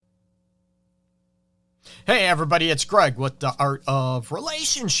Hey everybody, it's Greg with the Art of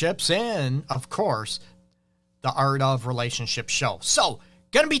Relationships and, of course, the Art of Relationships show. So,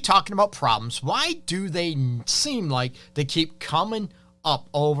 going to be talking about problems. Why do they seem like they keep coming up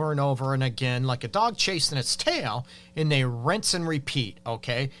over and over and again like a dog chasing its tail, and they rinse and repeat,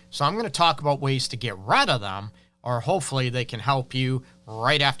 okay? So I'm going to talk about ways to get rid of them, or hopefully they can help you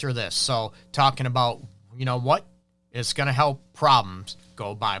right after this. So talking about, what is going to help problems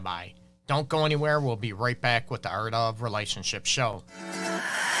go bye-bye. Don't go anywhere. We'll be right back with the Art of Relationships show.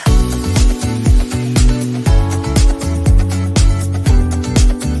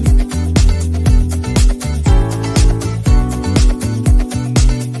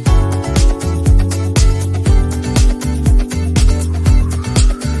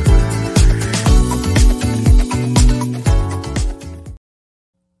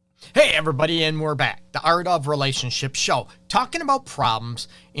 Hey everybody, and we're back. The Art of Relationships show, talking about problems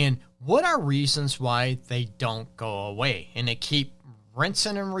and what are reasons why they don't go away. And they keep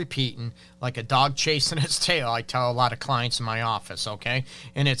rinsing and repeating like a dog chasing its tail. I tell a lot of clients in my office, okay?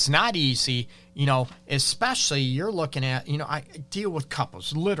 And it's not easy, especially you're looking at, I deal with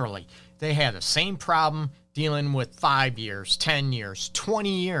couples, literally. They have the same problem dealing with 5 years, 10 years, 20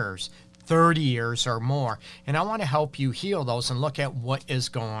 years, 30 years or more. And I want to help you heal those and look at what is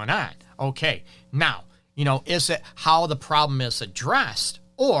going on. Okay, now, is it how the problem is addressed?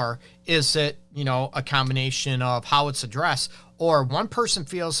 Or is it, a combination of how it's addressed? Or one person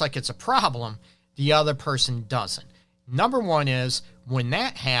feels like it's a problem, the other person doesn't. Number one is when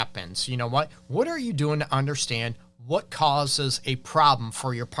that happens, what are you doing to understand what causes a problem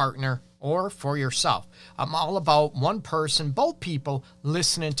for your partner or for yourself? I'm all about one person, both people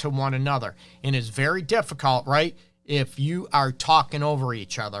listening to one another. And it's very difficult, right? If you are talking over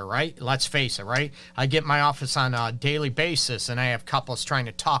each other, right? Let's face it, right? I get in my office on a daily basis and I have couples trying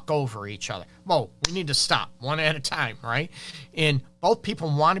to talk over each other. Whoa, we need to stop one at a time, right? And both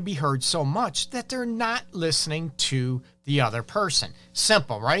people want to be heard so much that they're not listening to the other person.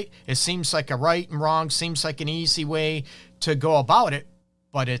 Simple, right? It seems like a right and wrong, seems like an easy way to go about it,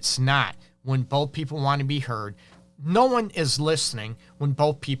 but it's not. When both people want to be heard, no one is listening when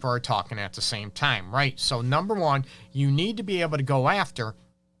both people are talking at the same time, right? So number one, you need to be able to go after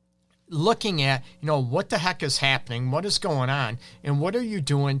looking at, what the heck is happening, what is going on, and what are you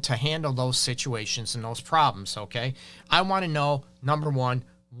doing to handle those situations and those problems, okay? I want to know, number one,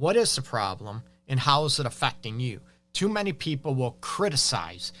 what is the problem and how is it affecting you? Too many people will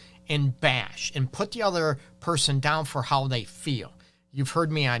criticize and bash and put the other person down for how they feel. You've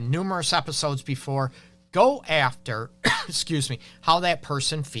heard me on numerous episodes before. Go after, how that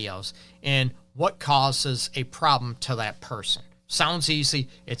person feels and what causes a problem to that person. Sounds easy.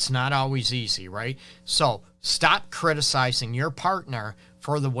 It's not always easy, right? So stop criticizing your partner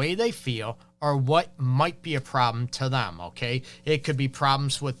for the way they feel or what might be a problem to them, okay? It could be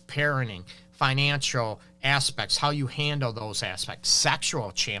problems with parenting, financial aspects, how you handle those aspects,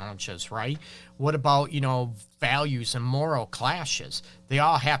 sexual challenges, right? What about, values and moral clashes? They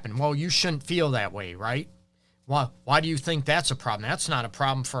all happen. Well, you shouldn't feel that way, right? Well, why do you think that's a problem? That's not a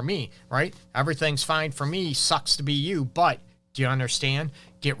problem for me, right? Everything's fine for me. Sucks to be you. But do you understand?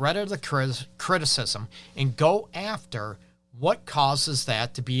 Get rid of the criticism and go after what causes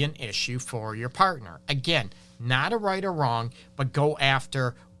that to be an issue for your partner. Again, not a right or wrong, but go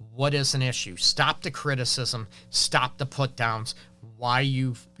after what is an issue. Stop the criticism. Stop the put downs. Why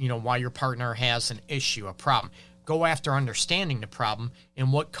your partner has an issue, a problem. Go after understanding the problem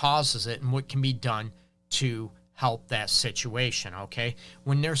and what causes it and what can be done to help that situation, okay?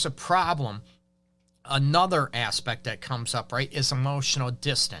 When there's a problem, another aspect that comes up, right, is emotional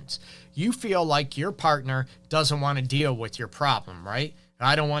distance. You feel like your partner doesn't want to deal with your problem, right?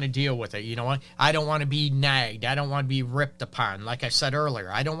 I don't want to deal with it. You know what? I don't want to be nagged. I don't want to be ripped upon. Like I said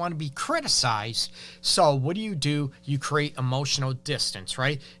earlier, I don't want to be criticized. So what do? You create emotional distance,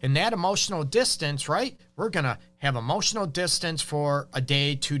 right? And that emotional distance, right? We're going to have emotional distance for a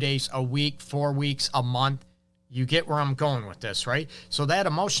day, 2 days, a week, 4 weeks, a month. You get where I'm going with this, right? So that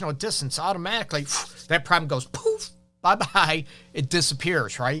emotional distance automatically, that problem goes poof, bye-bye. It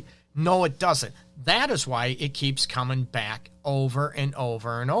disappears, right? No, it doesn't. That is why it keeps coming back over and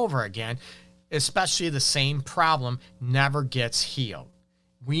over and over again, especially the same problem never gets healed.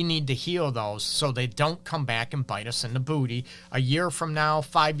 We need to heal those so they don't come back and bite us in the booty a year from now,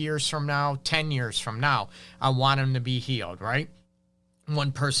 5 years from now, 10 years from now. I want them to be healed, right?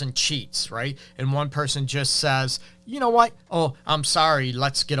 One person cheats, right? And one person just says, you know what? Oh, I'm sorry.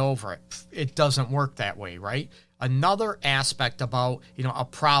 Let's get over it. It doesn't work that way, right? Another aspect about, a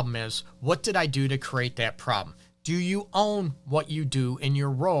problem is, what did I do to create that problem? Do you own what you do in your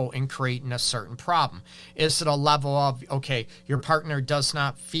role in creating a certain problem? Is it a level of, okay, your partner does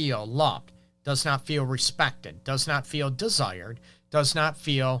not feel loved, does not feel respected, does not feel desired, does not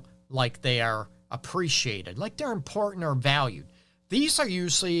feel like they are appreciated, like they're important or valued? These are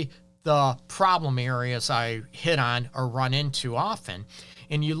usually the problem areas I hit on or run into often.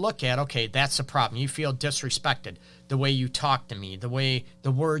 And you look at, okay, that's a problem. You feel disrespected, the way you talk to me,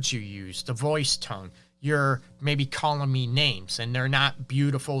 the words you use, the voice tone. You're maybe calling me names, and they're not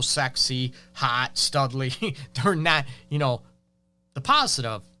beautiful, sexy, hot, studly. They're not, the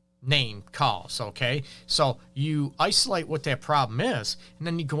positive name calls, okay? So you isolate what that problem is, and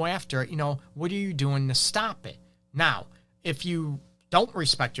then you go after it. What are you doing to stop it? Now, if you don't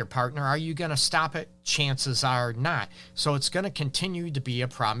respect your partner, are you going to stop it? Chances are not. So it's going to continue to be a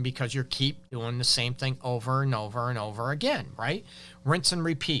problem because you keep doing the same thing over and over and over again, right? Rinse and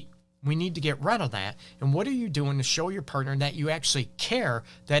repeat. We need to get rid of that. And what are you doing to show your partner that you actually care,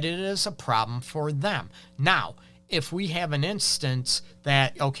 that it is a problem for them? Now, if we have an instance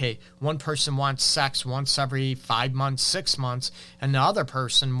that, okay, one person wants sex once every 5 months, 6 months, and the other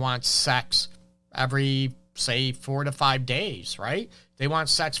person wants sex every, say, 4 to 5 days, right? They want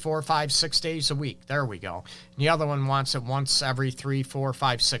sex 4, 5, 6 days a week. There we go. And the other one wants it once every 3, 4,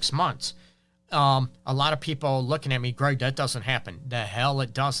 5, 6 months. A lot of people looking at me, Greg, that doesn't happen. The hell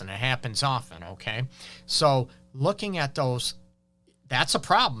it doesn't. It happens often, okay? So looking at those, that's a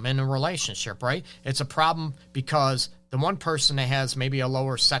problem in a relationship, right? It's a problem because the one person that has maybe a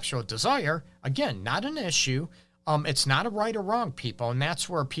lower sexual desire, again, not an issue. It's not a right or wrong, people, and that's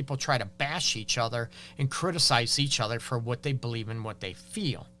where people try to bash each other and criticize each other for what they believe and what they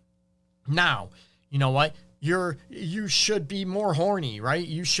feel. Now, you know what? You should be more horny, right?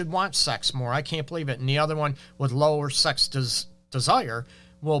 You should want sex more. I can't believe it. And the other one with lower sex desire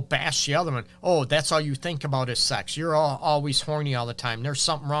will bash the other one. Oh, that's all you think about is sex. You're always horny all the time. There's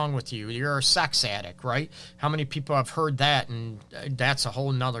something wrong with you. You're a sex addict, right? How many people have heard that? And that's a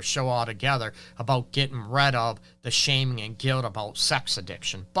whole nother show altogether about getting rid of the shaming and guilt about sex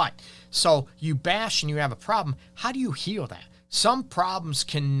addiction. But so you bash and you have a problem. How do you heal that? Some problems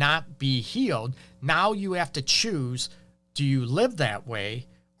cannot be healed. Now you have to choose, do you live that way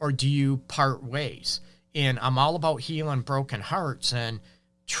or do you part ways? And I'm all about healing broken hearts and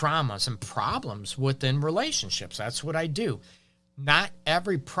traumas and problems within relationships. That's what I do. Not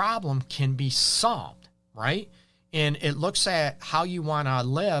every problem can be solved, right? And it looks at how you want to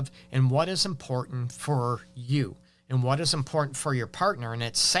live and what is important for you and what is important for your partner. And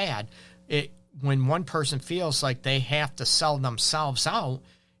it's sad. When one person feels like they have to sell themselves out,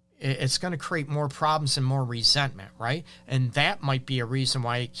 it's going to create more problems and more resentment, right? And that might be a reason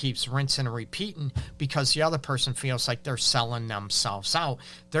why it keeps rinsing and repeating, because the other person feels like they're selling themselves out.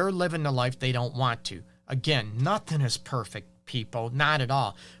 They're living the life they don't want to. Again, nothing is perfect, people, not at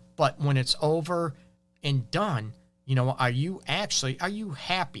all. But when it's over and done, are you happy?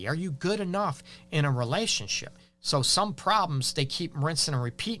 Are you good enough in a relationship? So some problems, they keep rinsing and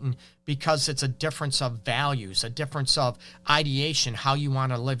repeating because it's a difference of values, a difference of ideation, how you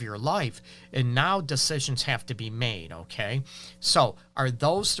want to live your life. And now decisions have to be made, okay? So are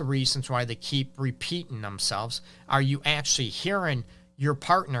those the reasons why they keep repeating themselves? Are you actually hearing your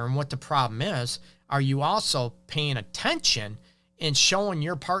partner and what the problem is? Are you also paying attention and showing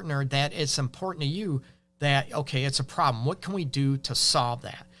your partner that it's important to you that, okay, it's a problem. What can we do to solve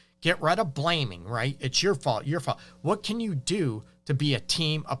that? Get rid of blaming, right? It's your fault, your fault. What can you do to be a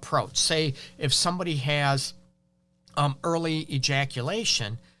team approach? Say if somebody has early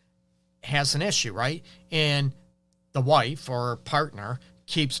ejaculation, has an issue, right? And the wife or teammate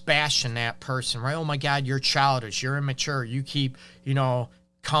keeps bashing that person, right? Oh my God, you're childish, you're immature, you keep,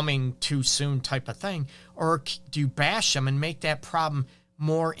 coming too soon type of thing. Or do you bash them and make that problem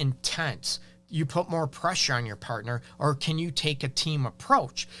more intense? You put more pressure on your partner, or can you take a team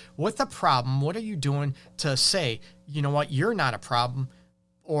approach? With a problem, what are you doing to say, you know what, you're not a problem,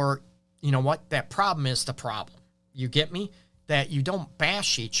 or you know what, that problem is the problem. You get me? That you don't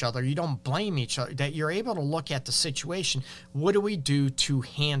bash each other, you don't blame each other, that you're able to look at the situation. What do we do to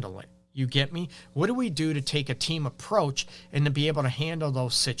handle it? You get me? What do we do to take a team approach and to be able to handle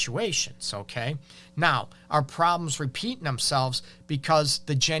those situations, okay? Now, are problems repeating themselves because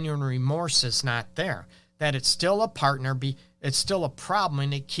the genuine remorse is not there? That it's still a partner, it's still a problem,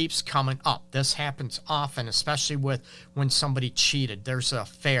 and it keeps coming up. This happens often, especially with when somebody cheated. There's an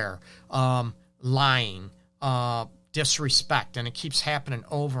affair, lying, disrespect, and it keeps happening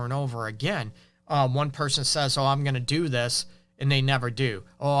over and over again. One person says, oh, I'm going to do this, and they never do.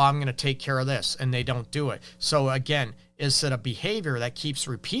 Oh, I'm going to take care of this, and they don't do it. So again, is it a behavior that keeps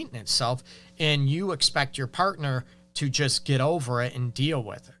repeating itself? and you expect your partner to just get over it and deal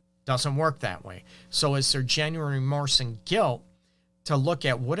with it. Doesn't work that way. So is there genuine remorse and guilt to look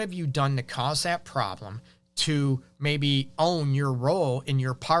at what have you done to cause that problem, to maybe own your role in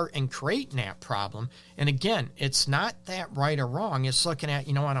your part in creating that problem. And again, it's not that right or wrong. It's looking at,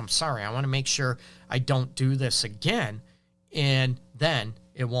 you know what, I'm sorry. I want to make sure I don't do this again. And then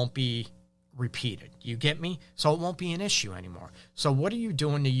it won't be repeated. You get me? So it won't be an issue anymore. So what are you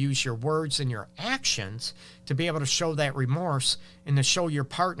doing to use your words and your actions to be able to show that remorse and to show your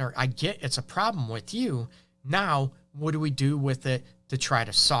partner, I get it's a problem with you. Now, what do we do with it to try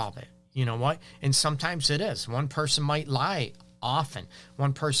to solve it? You know what? And sometimes it is. One person might lie often.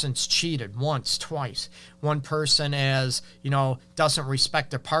 One person's cheated once, twice. One person doesn't respect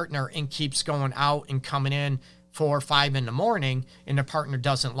their partner and keeps going out and coming in 4 or 5 in the morning, and the partner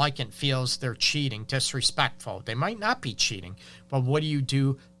doesn't like it and feels they're cheating, disrespectful. They might not be cheating, but what do you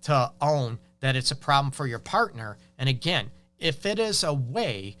do to own that it's a problem for your partner? And again, if it is a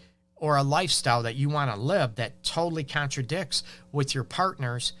way or a lifestyle that you want to live that totally contradicts with your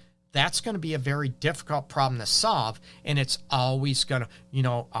partner's, that's going to be a very difficult problem to solve, and it's always going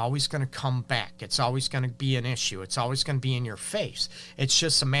to come back. It's always going to be an issue. It's always going to be in your face. It's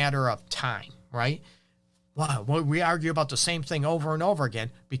just a matter of time, right? Wow, we argue about the same thing over and over again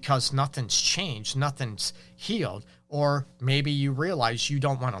because nothing's changed, nothing's healed, or maybe you realize you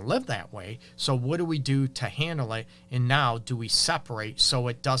don't want to live that way. So what do we do to handle it? And now do we separate so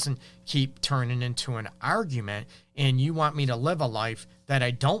it doesn't keep turning into an argument and you want me to live a life that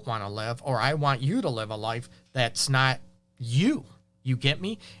I don't want to live, or I want you to live a life that's not you. You get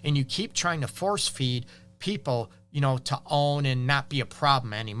me? And you keep trying to force feed people, to own and not be a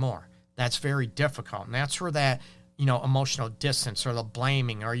problem anymore. That's very difficult. And that's where that, emotional distance or the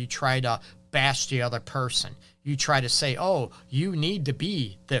blaming, or you try to bash the other person. You try to say, oh, you need to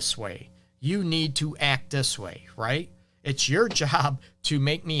be this way. You need to act this way, right? It's your job to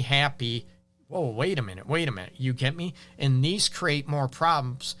make me happy. Whoa, wait a minute. You get me? And these create more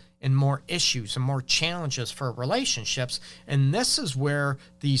problems and more issues and more challenges for relationships. And this is where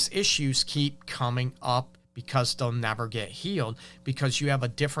these issues keep coming up because they'll never get healed because you have a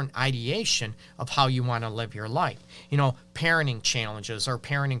different ideation of how you want to live your life. Parenting challenges or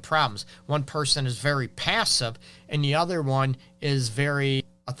parenting problems. One person is very passive and the other one is very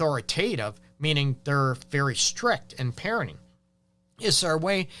authoritative, meaning they're very strict in parenting. Is there a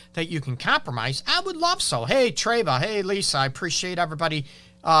way that you can compromise? I would love so. Hey, Treva. Hey, Lisa. I appreciate everybody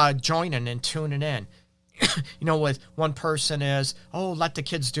joining and tuning in. With one person is, oh, let the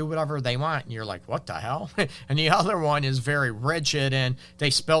kids do whatever they want. And you're like, what the hell? And the other one is very rigid and they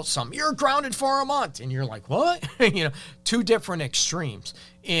spilt something. You're grounded for a month. And you're like, what? Two different extremes.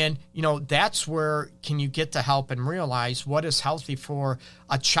 And, that's where can you get to help and realize what is healthy for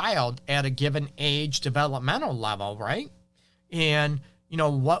a child at a given age developmental level, right? And,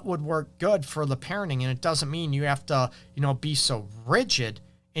 what would work good for the parenting. And it doesn't mean you have to, be so rigid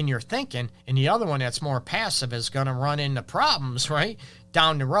in your thinking, and the other one that's more passive is going to run into problems, right,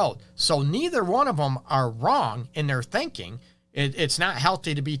 down the road. So neither one of them are wrong in their thinking. It's not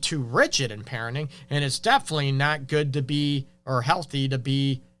healthy to be too rigid in parenting, and it's definitely not good to be, or healthy to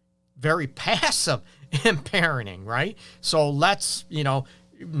be, very passive in parenting, right? So let's,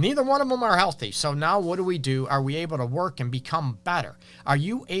 neither one of them are healthy. So now what do we do? Are we able to work and become better? Are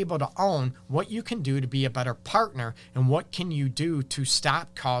you able to own what you can do to be a better partner, and what can you do to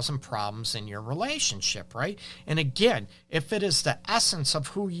stop causing problems in your relationship, right? And again, if it is the essence of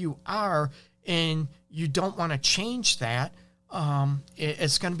who you are and you don't want to change that,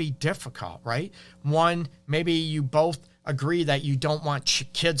 it's going to be difficult, right? One, maybe you both agree that you don't want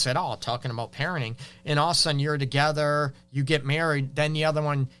kids at all, talking about parenting, and all of a sudden you're together, you get married, then the other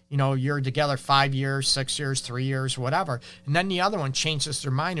one, you're together 5 years, 6 years, 3 years, whatever, and then the other one changes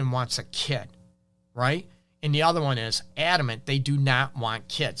their mind and wants a kid, right? And the other one is adamant they do not want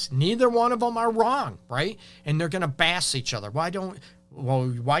kids. Neither one of them are wrong, right? And they're going to bash each other.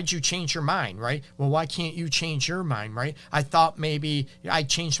 Why'd you change your mind, right? Well, why can't you change your mind, right? I thought maybe I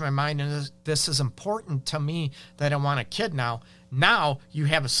changed my mind and this is important to me that I want a kid now. Now you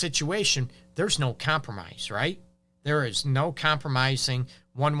have a situation, there's no compromise, right? There is no compromising.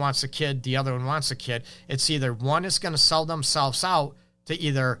 One wants a kid, the other one wants a kid. It's either one is going to sell themselves out to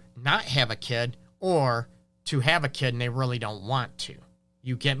either not have a kid or to have a kid and they really don't want to.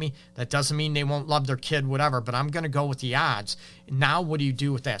 You get me? That doesn't mean they won't love their kid, whatever, but I'm going to go with the odds. Now, what do you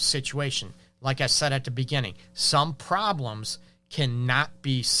do with that situation? Like I said at the beginning, some problems cannot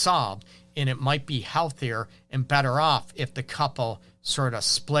be solved, and it might be healthier and better off if the couple sort of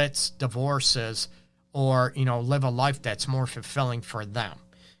splits, divorces, or, live a life that's more fulfilling for them.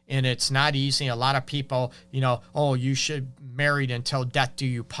 and it's not easy. A lot of people, oh, you should married until death do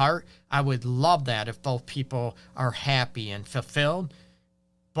you part. I would love that if both people are happy and fulfilled.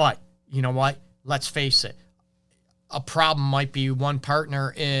 But you know what? Let's face it. A problem might be one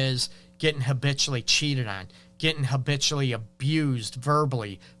partner is getting habitually cheated on, getting habitually abused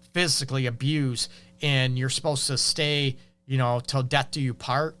verbally, physically abused, and you're supposed to stay, till death do you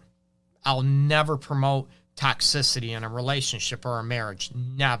part. I'll never promote toxicity in a relationship or a marriage.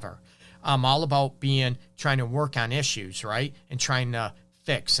 Never. I'm all about trying to work on issues, right? And trying to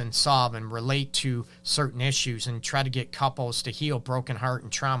fix and solve and relate to certain issues and try to get couples to heal broken heart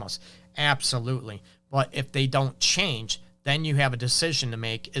and traumas. Absolutely. But if they don't change, then you have a decision to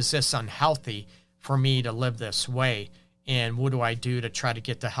make. Is this unhealthy for me to live this way? And what do I do to try to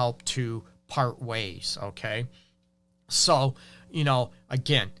get the help to part ways? Okay. So,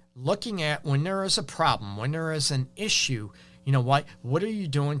 again, looking at when there is a problem, when there is an issue, what are you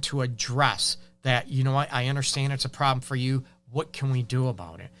doing to address that? I understand it's a problem for you. What can we do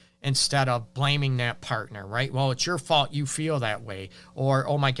about it? Instead of blaming that partner, right? Well, it's your fault you feel that way. Or,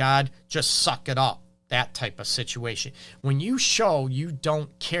 oh my God, just suck it up. That type of situation. When you show you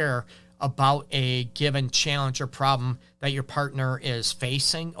don't care about a given challenge or problem that your partner is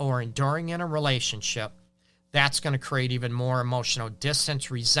facing or enduring in a relationship, that's going to create even more emotional distance,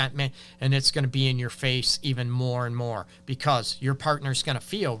 resentment, and it's going to be in your face even more and more because your partner's going to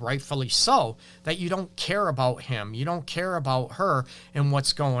feel, rightfully so, that you don't care about him, you don't care about her and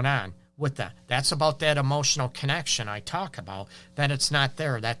what's going on with that. That's about that emotional connection I talk about, that it's not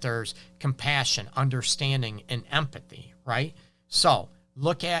there, that there's compassion, understanding, and empathy, right? So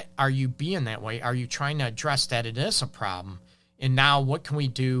look at, are you being that way? Are you trying to address that it is a problem? And now what can we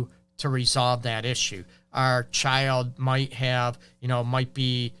do to resolve that issue? Our child might have,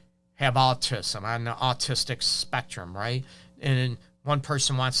 have autism, on the autistic spectrum, right? And one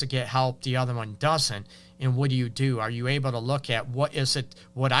person wants to get help, the other one doesn't. And what do? Are you able to look at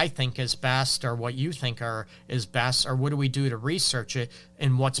what I think is best or what you think is best, or what do we do to research it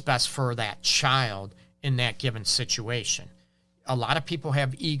and what's best for that child in that given situation? A lot of people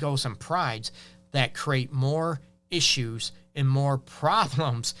have egos and prides that create more issues and more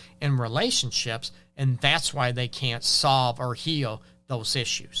problems in relationships, and that's why they can't solve or heal those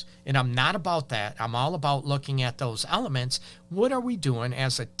issues. And I'm not about that. I'm all about looking at those elements. What are we doing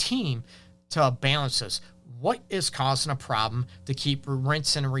as a team to balance this? What is causing a problem to keep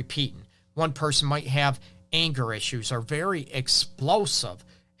rinsing and repeating? One person might have anger issues or very explosive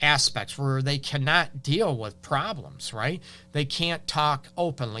aspects where they cannot deal with problems, right? They can't talk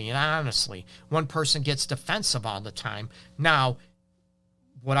openly and honestly. One person gets defensive all the time. Now,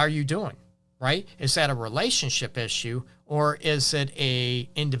 what are you doing, right? Is that a relationship issue or is it a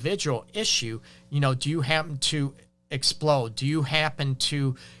individual issue? Do you happen to explode? Do you happen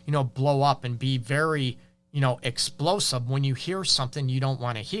to, blow up and be very, explosive when you hear something you don't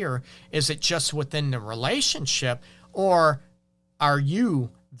want to hear? Is it just within the relationship, or are you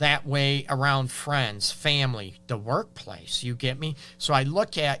that way around friends, family, the workplace? You get me? So I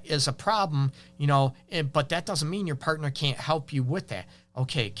look at is a problem, but that doesn't mean your partner can't help you with that.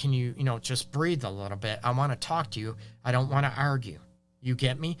 Okay, can you, just breathe a little bit? I want to talk to you. I don't want to argue. You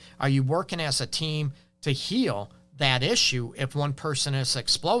get me? Are you working as a team to heal that issue if one person is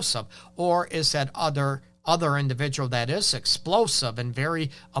explosive, or is that other individual that is explosive and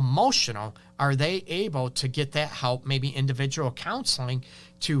very emotional, are they able to get that help, maybe individual counseling,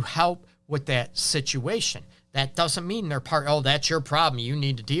 to help with that situation? That doesn't mean they're that's your problem, you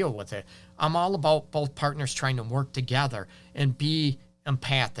need to deal with it. I'm all about both partners trying to work together and be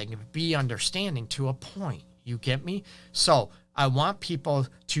empathic and be understanding to a point. You get me? So I want people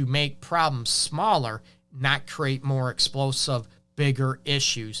to make problems smaller, not create more explosive, bigger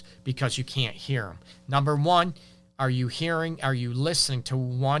issues because you can't hear them. Number one, are you listening to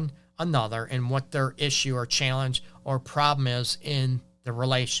one another and what their issue or challenge or problem is in the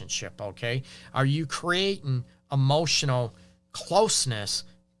relationship, okay? Are you creating emotional closeness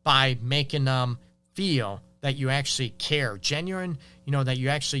by making them feel that you actually care, that you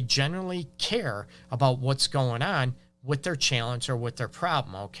actually genuinely care about what's going on with their challenge or with their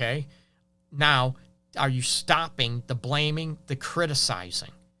problem, okay? Now, are you stopping the blaming, the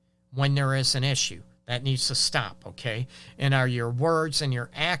criticizing when there is an issue? That needs to stop, okay? And are your words and your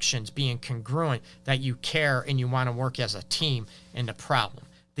actions being congruent that you care and you want to work as a team in the problem?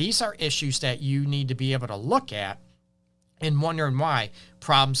 These are issues that you need to be able to look at and wondering why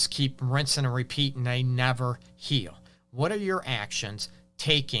problems keep rinsing and repeating, they never heal. What are your actions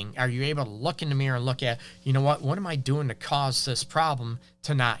taking? Are you able to look in the mirror and look at, what am I doing to cause this problem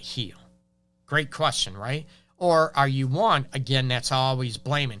to not heal? Great question, right? Or are you one, again, that's always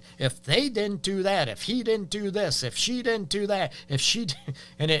blaming. If they didn't do that, if he didn't do this, if she didn't do that, if she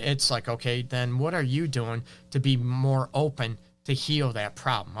and it's like, okay, then what are you doing to be more open to heal that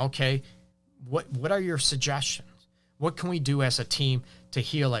problem? Okay, what are your suggestions? What can we do as a team to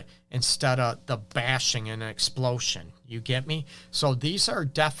heal it instead of the bashing and explosion? You get me? So these are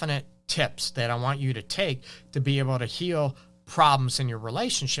definite tips that I want you to take to be able to heal problems in your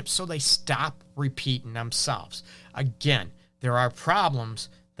relationship so they stop repeating themselves. Again, there are problems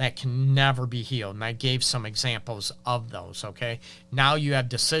that can never be healed, and I gave some examples of those, okay? Now you have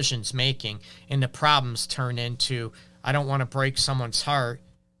decisions making, and the problems turn into, I don't want to break someone's heart.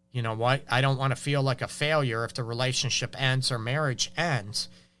 You know what? I don't want to feel like a failure if the relationship ends or marriage ends.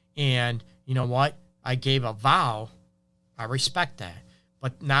 And you know what? I gave a vow. I respect that.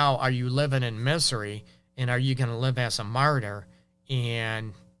 But now are you living in misery? And are you going to live as a martyr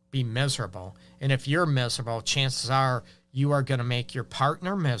and be miserable? And if you're miserable, chances are you are going to make your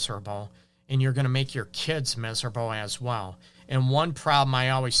partner miserable, and you're going to make your kids miserable as well. And one problem I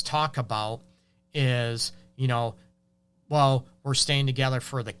always talk about is, well, we're staying together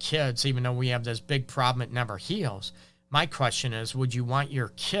for the kids, even though we have this big problem, it never heals. My question is, would you want your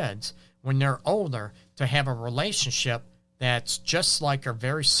kids, when they're older, to have a relationship that's just like or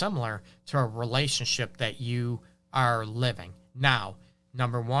very similar to a relationship that you are living? Now,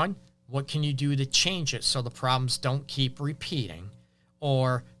 number one, what can you do to change it so the problems don't keep repeating?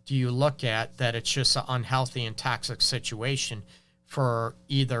 Or do you look at that it's just an unhealthy and toxic situation for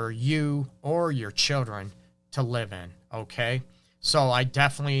either you or your children to live in, okay? So I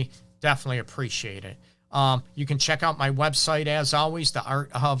definitely appreciate it. You can check out my website, as always,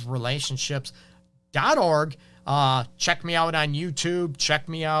 theartofrelationships.org. Check me out on YouTube. Check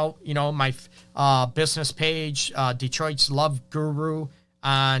me out, my business page, Detroit's Love Guru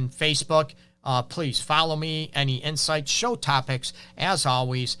on Facebook. Please follow me. Any insights, show topics, as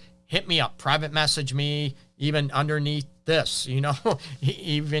always, hit me up. Private message me, even underneath this,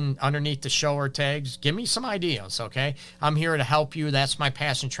 even underneath the show or tags. Give me some ideas, okay? I'm here to help you. That's my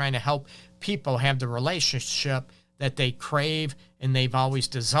passion, trying to help people have the relationship that they crave and they've always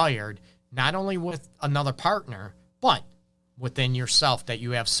desired, not only with another partner, but within yourself, that you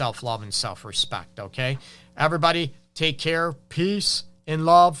have self-love and self-respect, okay? Everybody, take care. Peace and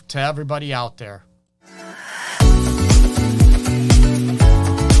love to everybody out there.